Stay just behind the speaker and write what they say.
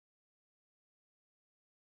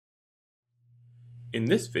In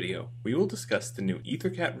this video, we will discuss the new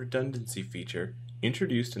EtherCAT redundancy feature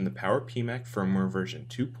introduced in the Power PMAC firmware version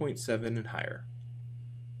 2.7 and higher.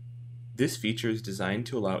 This feature is designed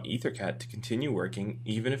to allow EtherCAT to continue working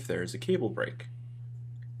even if there is a cable break.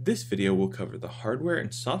 This video will cover the hardware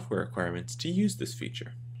and software requirements to use this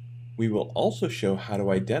feature. We will also show how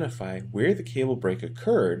to identify where the cable break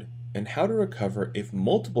occurred and how to recover if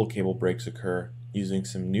multiple cable breaks occur using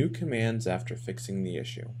some new commands after fixing the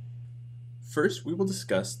issue. First, we will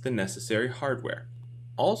discuss the necessary hardware.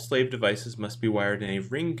 All slave devices must be wired in a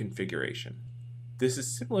ring configuration. This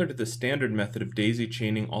is similar to the standard method of daisy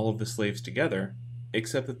chaining all of the slaves together,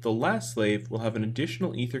 except that the last slave will have an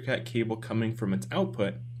additional EtherCAT cable coming from its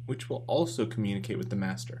output, which will also communicate with the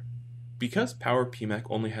master. Because Power PMAC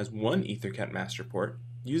only has one EtherCAT master port,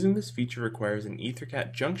 using this feature requires an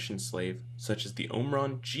EtherCAT junction slave, such as the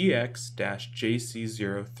Omron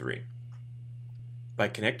GX-JC03. By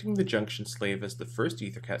connecting the junction slave as the first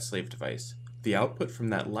EtherCAT slave device, the output from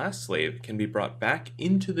that last slave can be brought back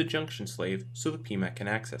into the junction slave so the PMAC can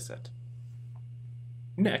access it.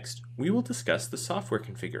 Next, we will discuss the software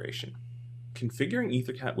configuration. Configuring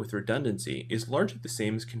EtherCAT with redundancy is largely the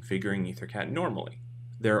same as configuring EtherCAT normally.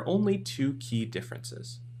 There are only two key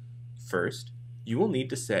differences. First, you will need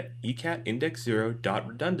to set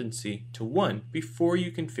ECAT-index0.redundancy to 1 before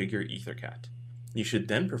you configure EtherCAT. You should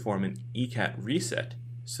then perform an ECAT reset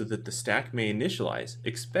so that the stack may initialize,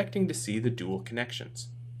 expecting to see the dual connections.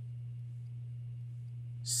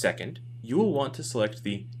 Second, you will want to select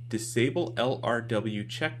the Disable LRW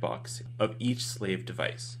checkbox of each slave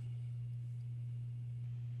device.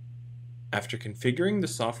 After configuring the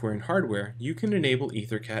software and hardware, you can enable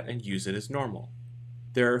EtherCAT and use it as normal.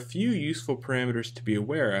 There are a few useful parameters to be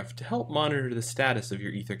aware of to help monitor the status of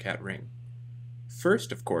your EtherCAT ring.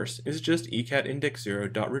 First, of course, is just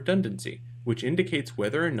ECAT-index0.redundancy, which indicates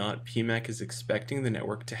whether or not PMAC is expecting the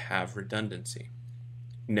network to have redundancy.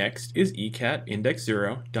 Next is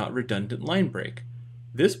ECAT-index0.redundant line break.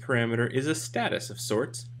 This parameter is a status of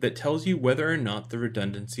sorts that tells you whether or not the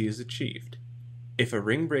redundancy is achieved. If a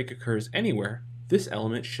ring break occurs anywhere, this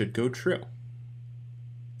element should go true.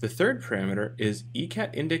 The third parameter is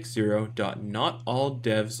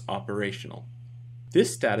ECAT-index0.notAllDevsOperational.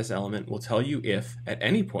 This status element will tell you if, at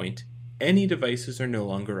any point, any devices are no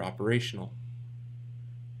longer operational.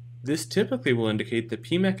 This typically will indicate that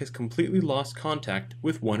PMAC has completely lost contact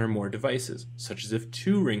with one or more devices, such as if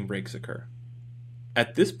 2 ring breaks occur.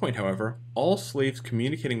 At this point, however, all slaves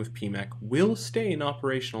communicating with PMAC will stay in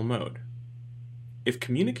operational mode. If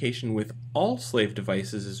communication with all slave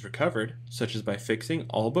devices is recovered, such as by fixing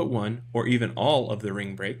all but one or even all of the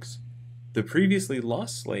ring breaks, the previously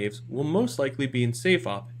lost slaves will most likely be in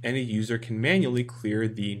SafeOp and a user can manually clear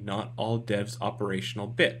the Not All Devs operational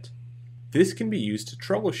bit. This can be used to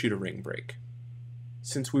troubleshoot a ring break.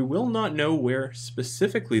 Since we will not know where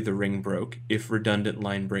specifically the ring broke if redundant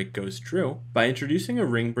line break goes true, by introducing a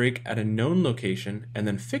ring break at a known location and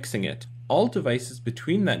then fixing it, all devices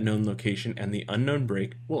between that known location and the unknown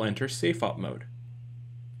break will enter SafeOp mode.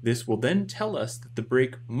 This will then tell us that the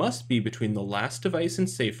break must be between the last device in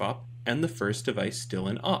SafeOp and the first device still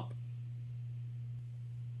in op.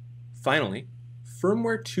 Finally,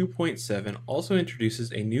 firmware 2.7 also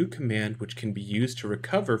introduces a new command which can be used to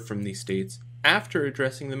recover from these states after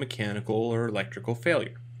addressing the mechanical or electrical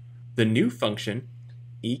failure. The new function,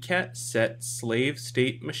 ECAT set slave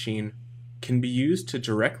state machine, can be used to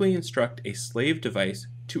directly instruct a slave device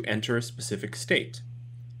to enter a specific state.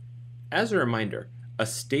 As a reminder, a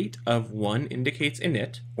state of 1 indicates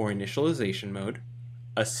init or initialization mode,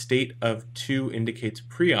 a state of 2 indicates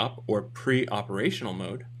pre-op or pre-operational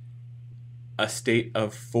mode, a state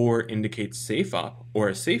of 4 indicates safe-op or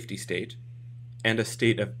a safety state, and a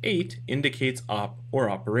state of 8 indicates op or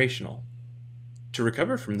operational. To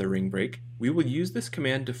recover from the ring break, we will use this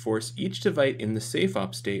command to force each device in the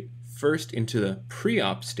safe-op state first into the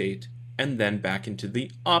pre-op state and then back into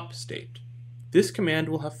the op state. This command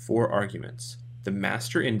will have 4 arguments: the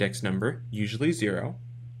master index number, usually 0,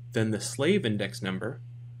 then the slave index number,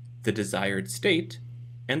 the desired state,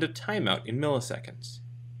 and a timeout in milliseconds.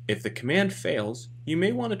 If the command fails, you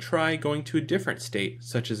may want to try going to a different state,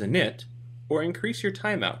 such as init, or increase your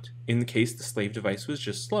timeout in the case the slave device was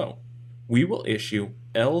just slow. We will issue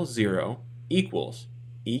L0 equals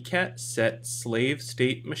ECAT set slave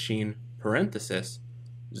state machine parenthesis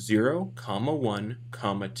 0, 1,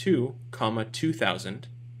 2, 2000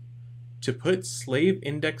 to put slave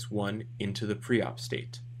index 1 into the pre-op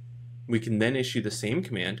state. We can then issue the same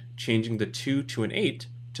command, changing the 2 to an 8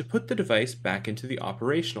 to put the device back into the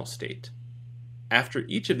operational state. After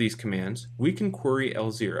each of these commands, we can query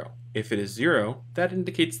L0. If it is 0, that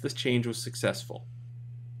indicates this change was successful.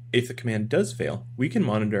 If the command does fail, we can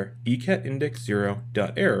monitor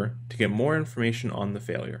ecatIndex0.error to get more information on the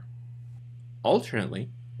failure.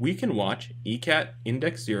 Alternately, we can watch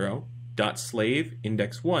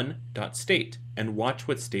ecatIndex0.slaveIndex1.state and watch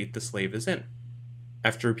what state the slave is in.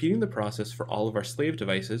 After repeating the process for all of our slave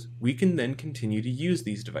devices, we can then continue to use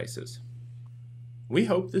these devices. We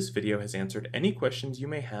hope this video has answered any questions you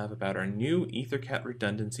may have about our new EtherCAT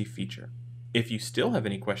redundancy feature. If you still have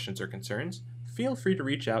any questions or concerns, feel free to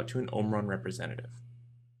reach out to an Omron representative.